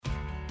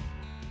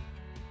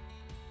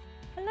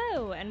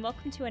Hello, and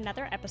welcome to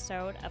another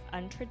episode of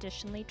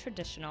Untraditionally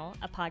Traditional,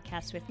 a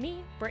podcast with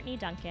me, Brittany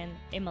Duncan,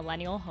 a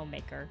millennial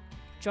homemaker.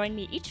 Join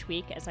me each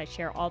week as I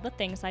share all the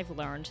things I've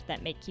learned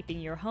that make keeping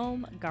your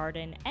home,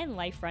 garden, and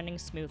life running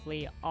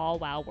smoothly, all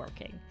while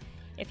working.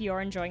 If you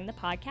are enjoying the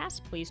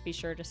podcast, please be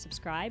sure to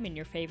subscribe in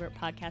your favorite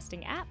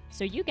podcasting app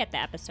so you get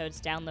the episodes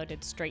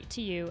downloaded straight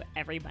to you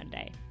every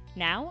Monday.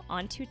 Now,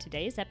 on to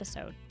today's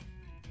episode.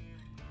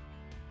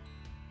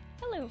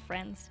 Hello,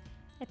 friends.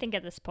 I think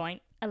at this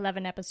point,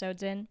 11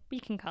 episodes in, we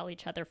can call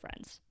each other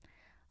friends.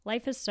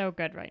 Life is so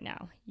good right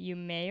now. You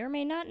may or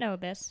may not know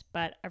this,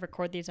 but I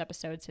record these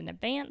episodes in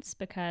advance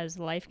because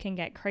life can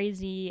get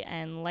crazy,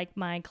 and like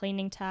my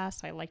cleaning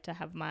tasks, I like to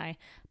have my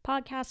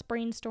podcast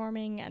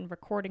brainstorming and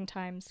recording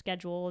time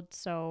scheduled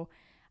so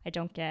I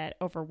don't get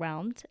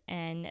overwhelmed,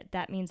 and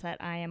that means that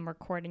I am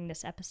recording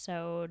this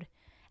episode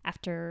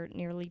after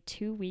nearly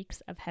 2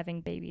 weeks of having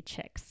baby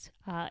chicks.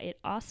 It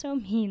also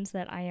means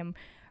that I am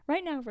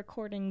right now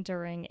recording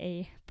during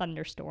a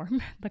thunderstorm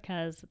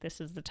because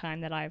this is the time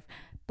that I've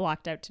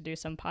blocked out to do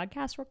some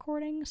podcast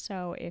recording.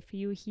 So if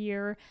you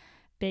hear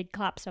big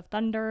claps of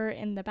thunder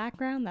in the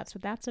background, that's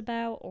what that's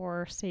about,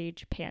 or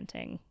Sage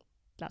panting.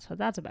 That's what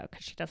that's about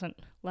because she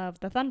doesn't love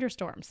the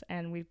thunderstorms.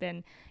 And we've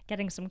been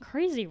getting some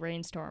crazy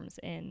rainstorms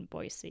in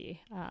Boise.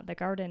 The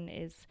garden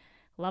is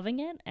loving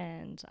it,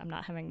 and I'm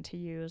not having to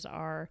use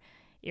our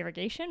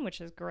irrigation,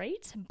 which is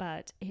great,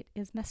 but it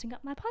is messing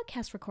up my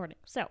podcast recording.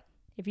 So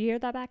if you hear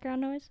that background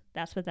noise,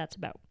 that's what that's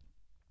about.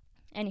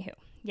 Anywho,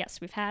 yes,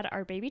 we've had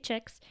our baby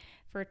chicks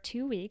for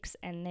 2 weeks,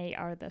 and they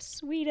are the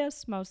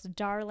sweetest, most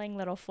darling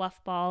little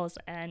fluff balls,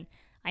 and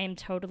I am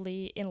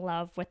totally in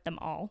love with them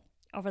all.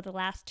 Over the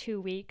last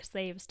 2 weeks,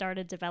 they've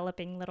started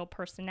developing little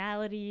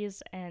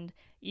personalities, and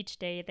each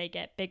day they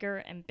get bigger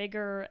and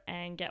bigger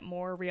and get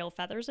more real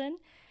feathers in,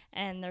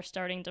 and they're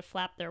starting to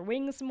flap their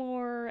wings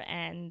more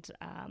and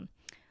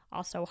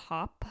also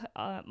hop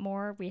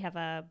more. We have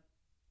a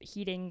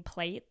heating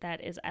plate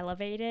that is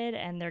elevated,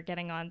 and they're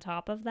getting on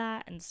top of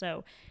that, and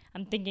so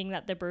I'm thinking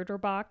that the brooder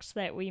box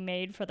that we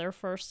made for their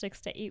first 6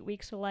 to 8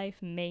 weeks of life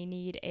may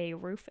need a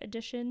roof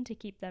addition to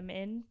keep them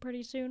in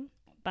pretty soon.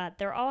 But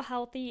they're all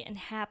healthy and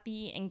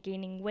happy and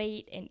gaining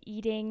weight and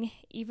eating.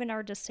 Even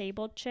our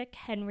disabled chick,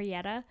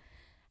 Henrietta,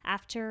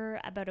 after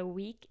about a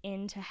week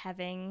into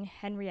having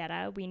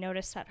Henrietta, we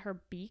noticed that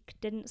her beak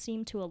didn't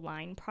seem to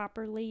align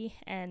properly,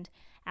 and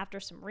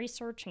after some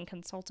research and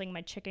consulting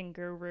my chicken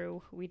guru,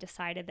 we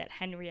decided that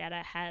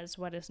Henrietta has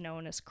what is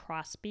known as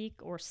crossbeak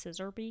or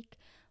scissor beak,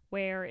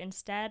 where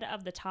instead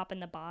of the top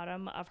and the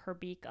bottom of her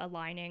beak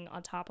aligning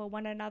on top of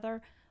one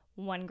another,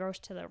 one grows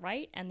to the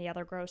right and the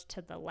other grows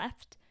to the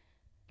left.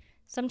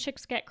 Some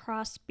chicks get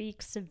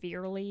crossbeak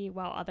severely,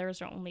 while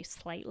others are only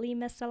slightly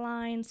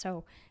misaligned,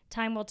 so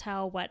time will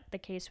tell what the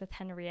case with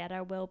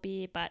Henrietta will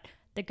be, but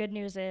the good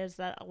news is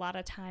that a lot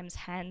of times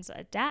hens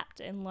adapt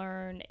and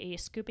learn a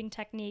scooping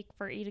technique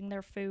for eating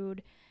their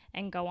food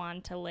and go on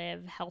to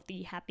live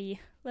healthy,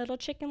 happy little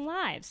chicken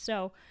lives.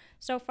 So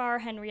far,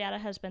 Henrietta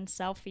has been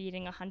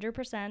self-feeding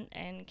 100%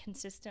 and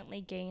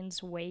consistently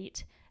gains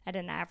weight at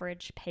an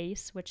average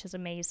pace, which is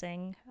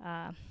amazing.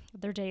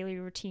 Their daily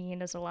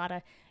routine is a lot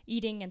of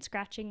eating and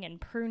scratching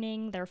and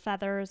pruning their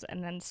feathers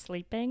and then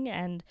sleeping.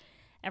 And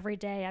every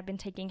day I've been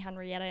taking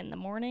Henrietta in the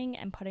morning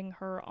and putting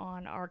her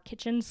on our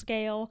kitchen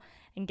scale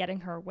and getting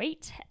her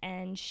weight,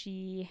 and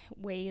she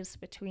weighs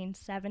between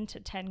 7 to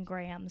 10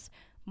 grams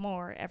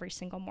more every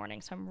single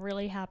morning. So I'm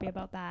really happy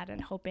about that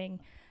and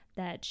hoping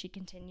that she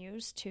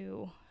continues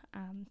to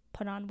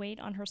put on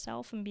weight on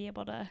herself and be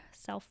able to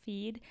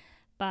self-feed.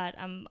 But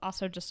I'm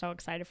also just so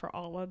excited for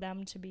all of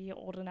them to be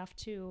old enough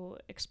to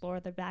explore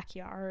the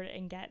backyard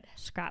and get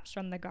scraps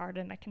from the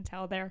garden. I can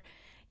tell they're,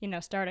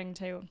 starting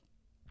to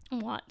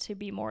want to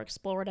be more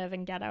explorative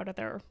and get out of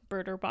their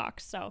brooder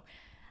box. So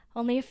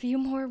only a few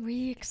more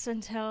weeks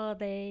until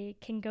they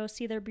can go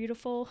see their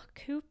beautiful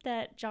coop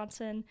that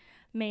Johnson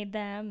made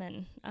them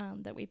and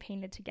that we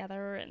painted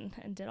together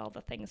and did all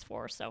the things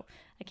for. So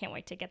I can't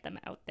wait to get them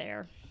out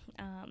there.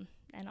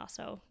 And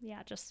also,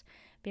 just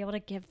be able to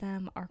give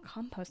them our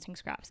composting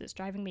scraps. It's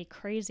driving me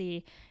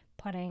crazy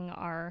putting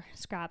our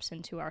scraps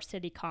into our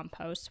city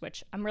compost,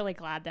 which I'm really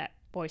glad that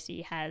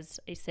Boise has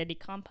a city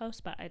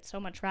compost, but I'd so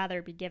much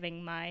rather be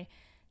giving my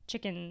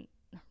kitchen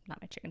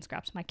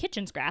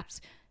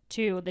scraps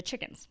to the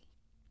chickens.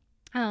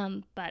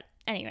 But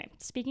anyway,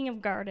 speaking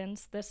of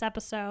gardens, this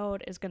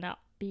episode is going to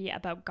be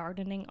about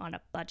gardening on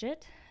a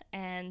budget,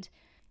 and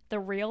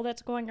the reel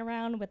that's going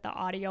around with the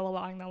audio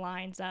along the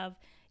lines of,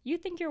 you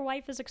think your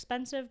wife is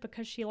expensive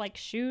because she likes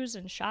shoes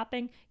and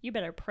shopping? You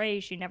better pray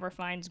she never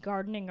finds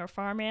gardening or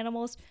farm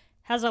animals,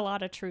 has a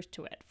lot of truth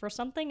to it. For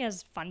something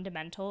as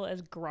fundamental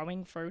as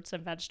growing fruits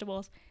and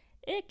vegetables,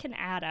 it can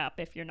add up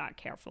if you're not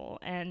careful.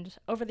 And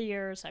over the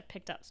years, I've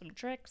picked up some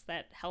tricks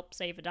that help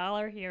save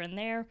 $1 here and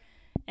there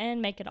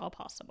and make it all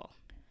possible.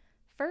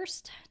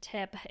 First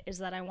tip is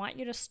that I want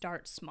you to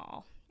start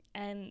small.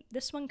 And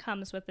this one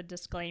comes with a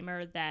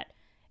disclaimer that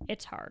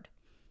it's hard.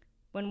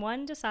 When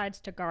one decides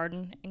to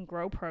garden and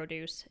grow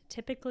produce,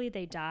 typically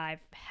they dive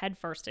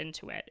headfirst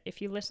into it.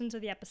 If you listen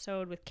to the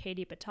episode with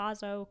Katie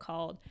Patazzo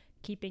called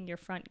Keeping Your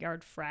Front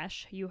Yard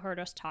Fresh, you heard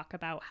us talk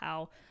about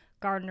how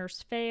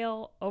gardeners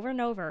fail over and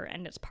over,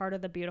 and it's part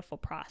of the beautiful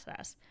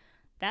process.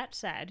 That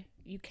said,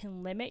 you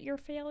can limit your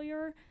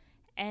failure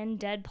and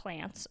dead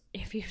plants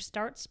if you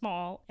start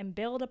small and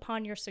build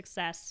upon your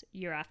success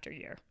year after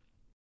year.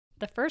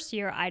 The first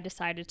year I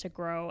decided to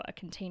grow a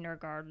container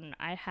garden,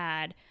 I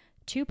had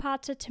 2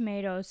 pots of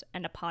tomatoes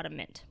and a pot of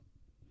mint.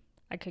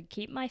 I could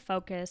keep my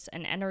focus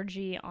and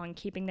energy on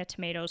keeping the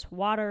tomatoes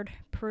watered,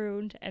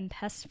 pruned, and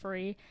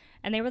pest-free,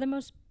 and they were the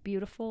most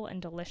beautiful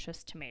and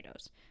delicious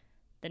tomatoes.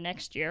 The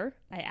next year,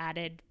 I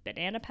added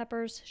banana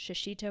peppers,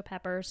 shishito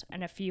peppers,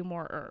 and a few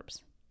more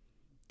herbs.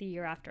 The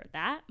year after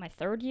that, my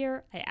third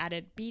year, I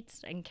added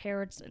beets and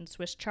carrots and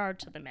Swiss chard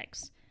to the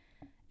mix,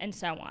 and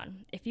so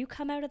on. If you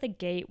come out of the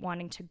gate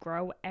wanting to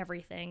grow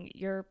everything,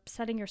 you're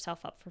setting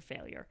yourself up for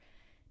failure.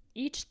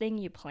 Each thing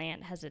you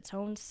plant has its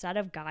own set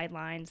of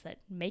guidelines that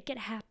make it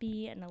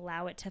happy and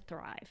allow it to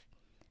thrive.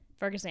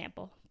 For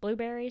example,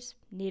 blueberries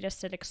need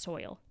acidic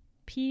soil.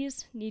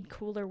 Peas need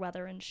cooler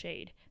weather and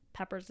shade.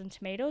 Peppers and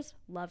tomatoes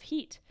love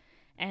heat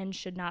and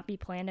should not be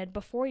planted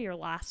before your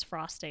last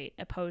frost date,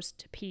 opposed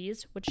to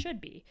peas, which should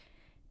be.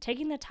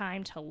 Taking the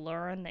time to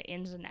learn the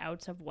ins and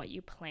outs of what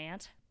you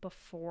plant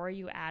before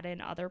you add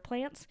in other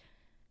plants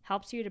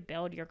helps you to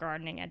build your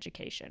gardening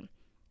education.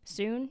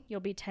 Soon,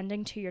 you'll be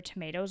tending to your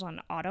tomatoes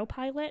on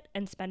autopilot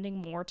and spending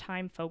more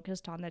time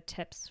focused on the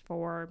tips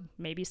for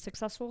maybe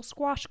successful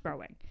squash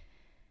growing.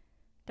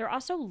 There are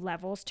also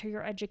levels to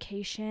your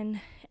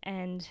education,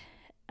 and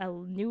a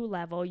new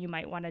level you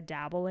might want to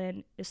dabble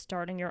in is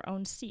starting your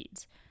own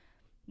seeds.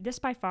 This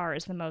by far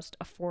is the most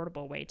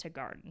affordable way to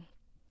garden.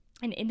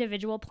 An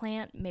individual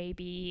plant may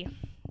be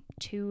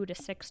 $2 to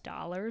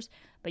 $6,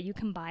 but you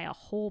can buy a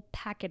whole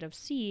packet of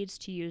seeds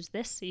to use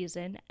this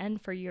season and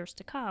for years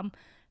to come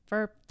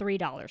for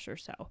 $3 or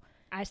so.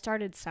 I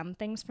started some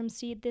things from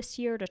seed this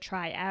year to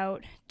try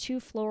out: 2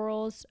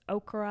 florals,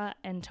 okra,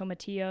 and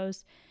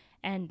tomatillos,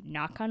 and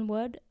knock on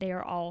wood, they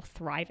are all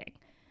thriving.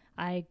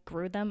 I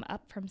grew them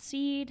up from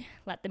seed,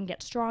 let them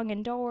get strong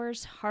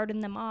indoors,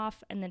 hardened them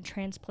off, and then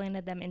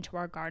transplanted them into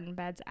our garden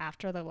beds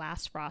after the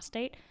last frost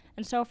date,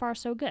 and so far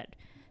so good.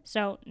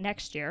 So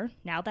next year,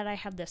 now that I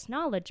have this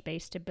knowledge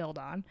base to build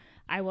on,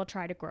 I will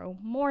try to grow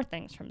more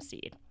things from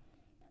seed.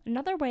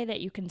 Another way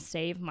that you can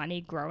save money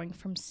growing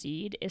from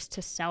seed is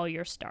to sell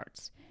your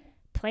starts.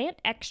 Plant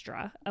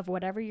extra of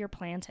whatever you're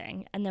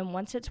planting, and then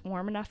once it's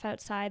warm enough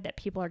outside that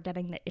people are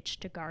getting the itch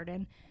to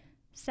garden,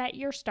 set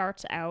your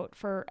starts out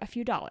for a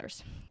few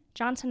dollars.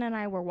 Johnson and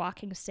I were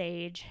walking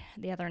Sage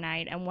the other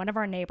night, and one of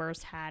our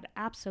neighbors had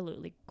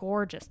absolutely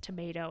gorgeous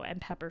tomato and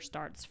pepper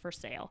starts for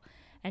sale.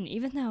 And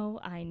even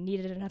though I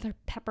needed another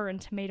pepper and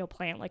tomato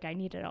plant like I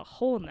needed a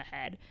hole in the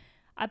head,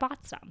 I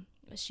bought some.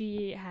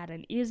 She had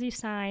an easy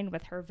sign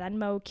with her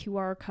Venmo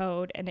QR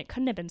code, and it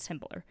couldn't have been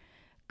simpler.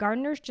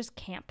 Gardeners just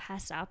can't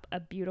pass up a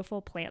beautiful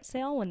plant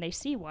sale when they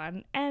see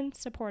one, and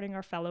supporting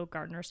our fellow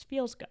gardeners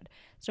feels good.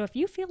 So if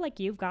you feel like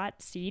you've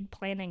got seed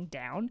planting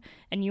down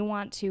and you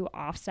want to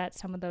offset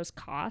some of those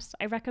costs,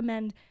 I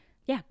recommend,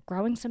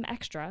 growing some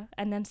extra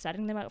and then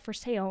setting them out for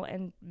sale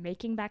and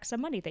making back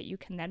some money that you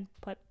can then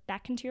put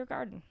back into your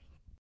garden.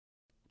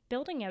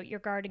 Building out your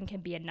garden can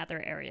be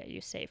another area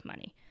you save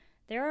money.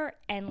 There are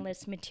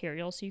endless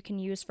materials you can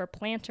use for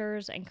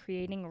planters and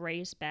creating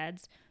raised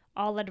beds,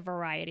 all at a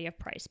variety of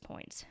price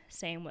points.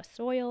 Same with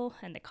soil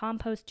and the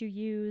compost you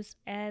use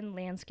and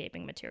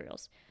landscaping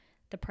materials.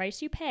 The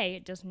price you pay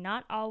does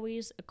not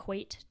always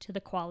equate to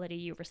the quality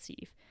you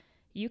receive.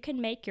 You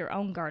can make your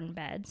own garden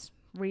beds,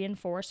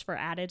 reinforced for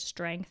added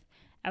strength,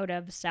 out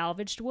of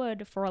salvaged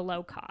wood for a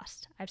low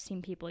cost. I've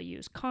seen people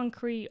use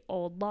concrete,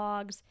 old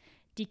logs,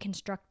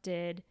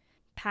 deconstructed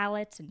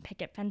pallets, and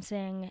picket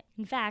fencing.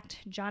 In fact,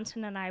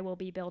 Johnson and I will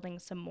be building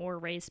some more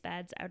raised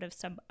beds out of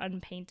some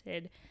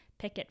unpainted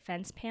picket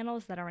fence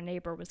panels that our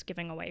neighbor was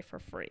giving away for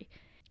free.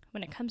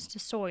 When it comes to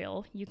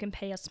soil, you can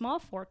pay a small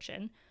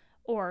fortune,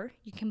 or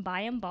you can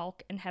buy in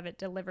bulk and have it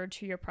delivered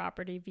to your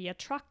property via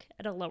truck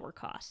at a lower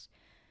cost.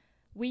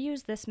 We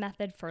used this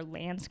method for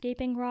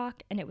landscaping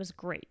rock, and it was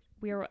great.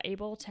 We were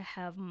able to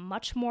have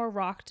much more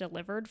rock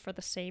delivered for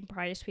the same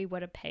price we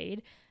would have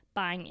paid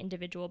buying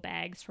individual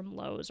bags from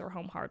Lowe's or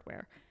Home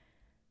Hardware.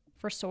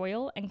 For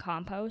soil and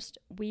compost,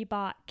 we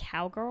bought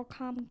Cowgirl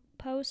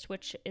Compost,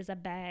 which is a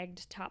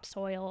bagged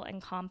topsoil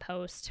and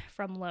compost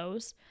from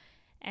Lowe's.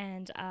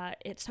 And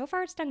it's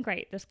done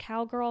great. This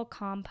Cowgirl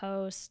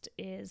Compost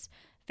is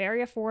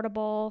very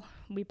affordable.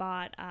 We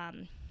bought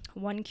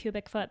 1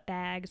 cubic foot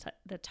bags.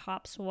 The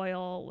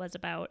topsoil was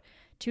about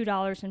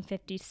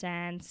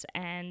 $2.50,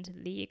 and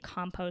the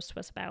compost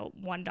was about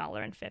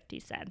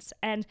 $1.50.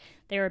 And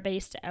they were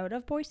based out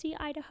of Boise,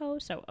 Idaho.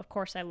 So, of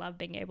course, I love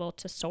being able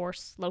to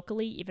source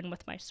locally, even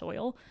with my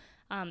soil.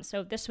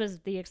 So this was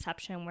the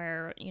exception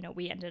where,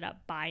 we ended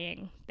up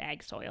buying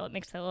bag soil. It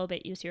makes it a little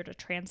bit easier to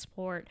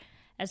transport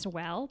as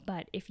well.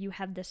 But if you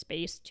have the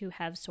space to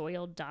have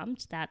soil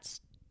dumped,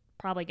 that's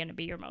probably going to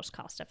be your most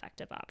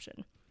cost-effective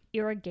option.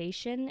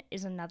 Irrigation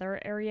is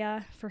another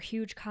area for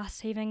huge cost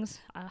savings.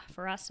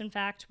 For us, in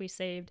fact, we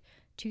saved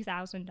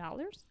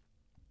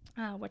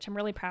 $2,000, which I'm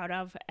really proud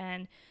of.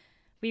 And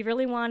we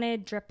really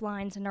wanted drip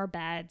lines in our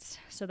beds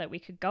so that we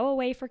could go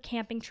away for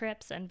camping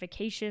trips and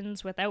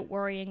vacations without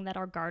worrying that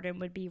our garden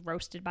would be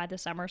roasted by the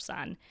summer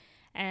sun.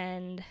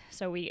 And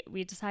so we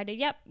decided,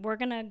 yep, we're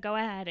going to go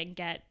ahead and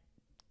get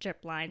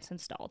drip lines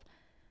installed.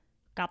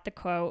 Got the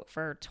quote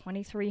for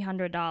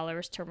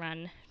 $2,300 to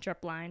run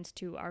drip lines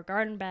to our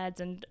garden beds,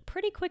 and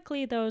pretty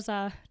quickly those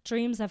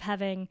dreams of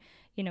having,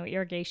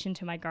 irrigation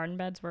to my garden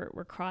beds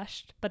were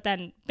crushed. But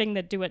then, being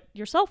the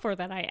do-it-yourselfer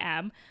that I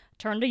am,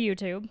 turned to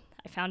YouTube.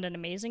 I found an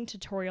amazing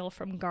tutorial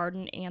from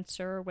Garden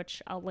Answer,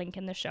 which I'll link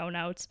in the show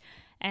notes,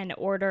 and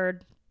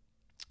ordered,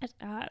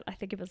 I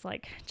think it was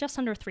like just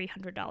under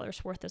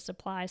 $300 worth of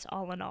supplies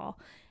all in all.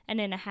 And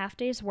in a half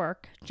day's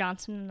work,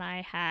 Johnson and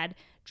I had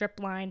drip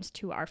lines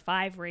to our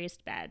 5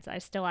 raised beds. I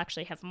still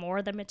actually have more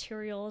of the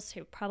materials.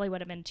 It probably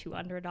would have been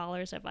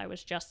 $200 if I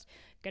was just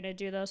going to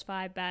do those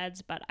 5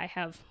 beds, but I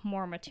have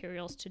more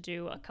materials to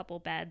do a couple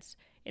beds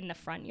in the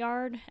front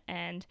yard,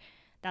 and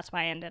that's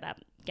why I ended up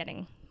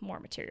getting more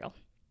material.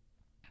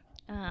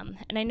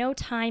 And I know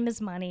time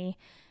is money,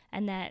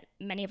 and that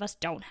many of us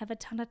don't have a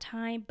ton of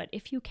time, but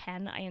if you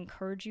can, I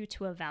encourage you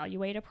to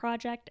evaluate a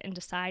project and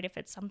decide if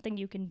it's something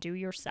you can do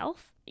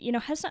yourself.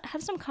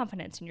 Have some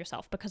confidence in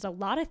yourself, because a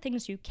lot of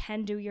things you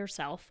can do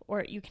yourself,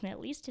 or you can at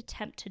least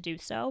attempt to do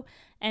so,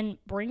 and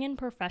bring in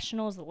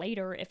professionals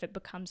later if it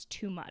becomes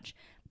too much.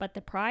 But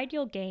the pride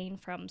you'll gain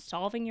from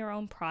solving your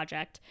own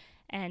project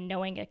and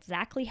knowing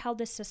exactly how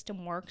the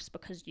system works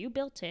because you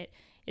built it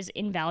is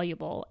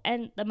invaluable,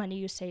 and the money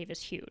you save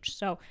is huge.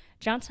 So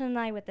Johnson and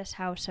I with this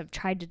house have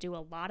tried to do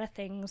a lot of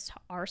things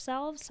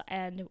ourselves,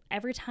 and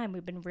every time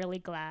we've been really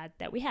glad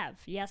that we have.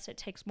 Yes, it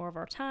takes more of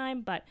our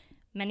time, but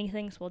many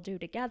things we'll do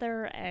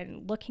together,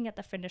 and looking at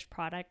the finished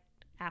product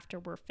after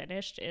we're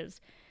finished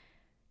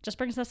just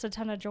brings us a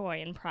ton of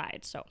joy and pride.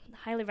 So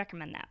highly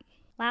recommend that.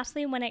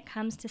 Lastly, when it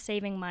comes to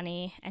saving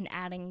money and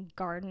adding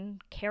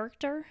garden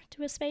character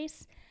to a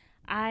space,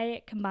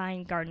 I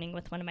combine gardening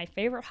with one of my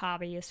favorite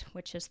hobbies,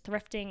 which is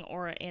thrifting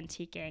or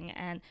antiquing.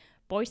 And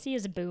Boise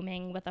is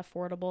booming with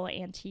affordable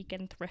antique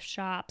and thrift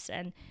shops,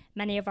 and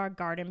many of our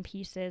garden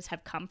pieces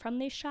have come from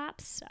these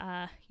shops.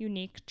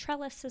 Unique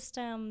trellis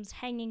systems,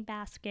 hanging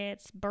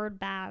baskets, bird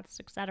baths,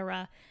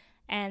 etc.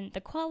 And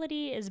the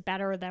quality is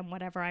better than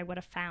whatever I would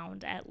have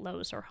found at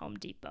Lowe's or Home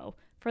Depot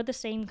for the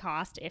same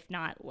cost, if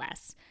not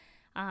less.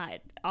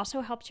 It also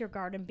helps your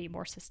garden be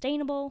more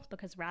sustainable,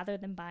 because rather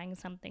than buying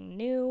something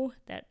new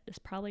that is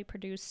probably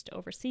produced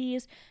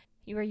overseas,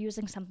 you are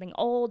using something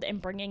old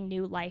and bringing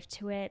new life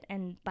to it.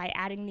 And by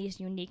adding these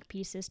unique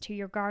pieces to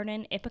your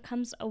garden, it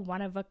becomes a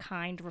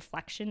one-of-a-kind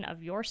reflection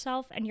of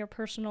yourself and your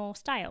personal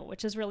style,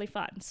 which is really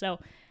fun. So,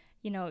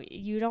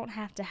 you don't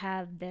have to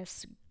have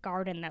this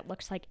garden that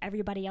looks like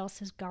everybody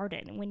else's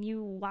garden. When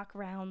you walk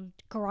around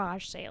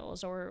garage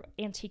sales or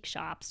antique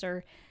shops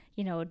or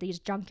these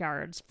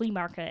junkyards, flea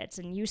markets,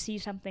 and you see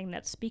something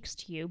that speaks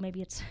to you,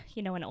 maybe it's,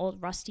 an old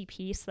rusty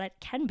piece that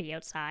can be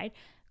outside,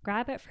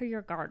 grab it for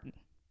your garden.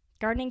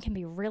 Gardening can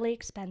be really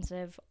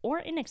expensive or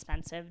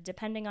inexpensive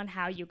depending on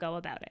how you go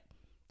about it.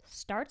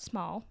 Start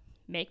small,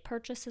 make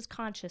purchases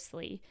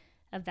consciously,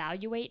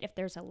 evaluate if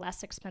there's a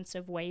less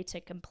expensive way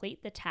to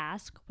complete the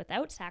task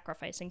without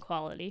sacrificing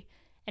quality,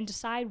 and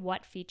decide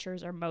what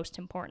features are most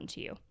important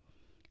to you.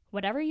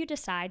 Whatever you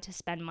decide to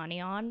spend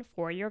money on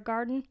for your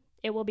garden,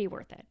 it will be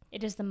worth it.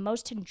 It is the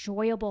most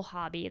enjoyable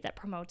hobby that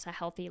promotes a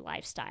healthy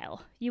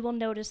lifestyle. You will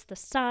notice the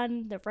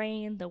sun, the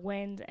rain, the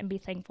wind, and be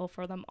thankful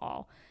for them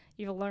all.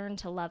 You'll learn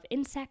to love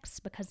insects,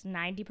 because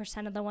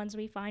 90% of the ones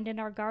we find in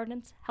our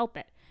gardens help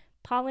it.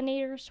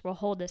 Pollinators will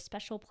hold a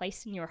special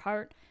place in your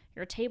heart.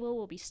 Your table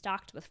will be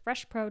stocked with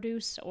fresh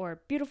produce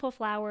or beautiful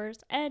flowers,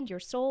 and your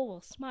soul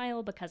will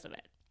smile because of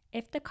it.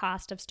 If the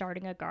cost of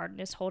starting a garden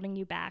is holding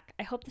you back,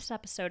 I hope this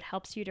episode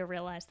helps you to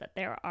realize that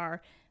there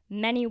are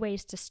many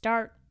ways to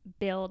start,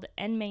 build,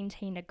 and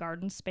maintain a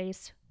garden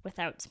space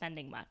without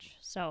spending much.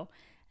 So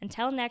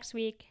until next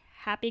week,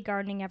 happy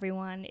gardening,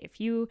 everyone. If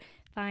you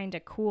find a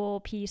cool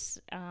piece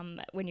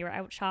when you're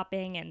out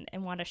shopping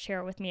and want to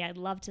share it with me, I'd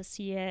love to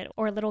see it.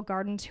 Or a little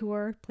garden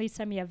tour, please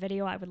send me a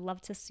video. I would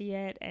love to see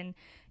it. And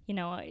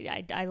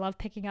I love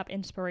picking up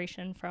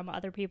inspiration from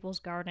other people's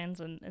gardens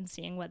and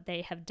seeing what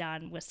they have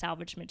done with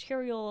salvage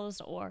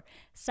materials or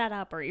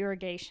setup or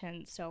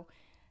irrigation. So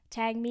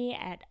tag me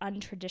at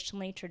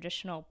Untraditionally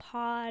Traditional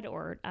Pod,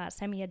 or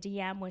send me a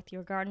DM with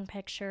your garden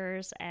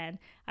pictures, and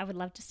I would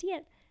love to see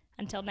it.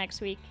 Until next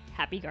week,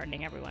 happy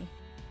gardening, everyone.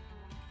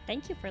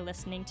 Thank you for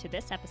listening to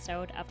this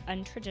episode of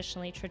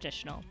Untraditionally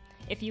Traditional.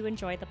 If you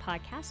enjoy the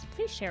podcast,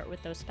 please share it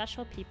with those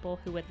special people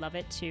who would love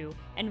it too,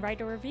 and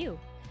write a review.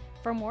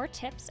 For more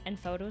tips and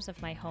photos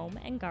of my home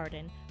and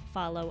garden,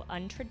 follow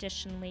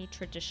Untraditionally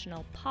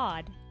Traditional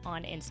Pod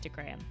on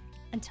Instagram.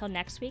 Until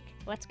next week,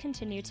 let's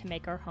continue to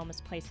make our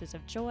homes places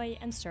of joy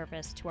and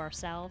service to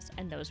ourselves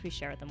and those we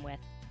share them with.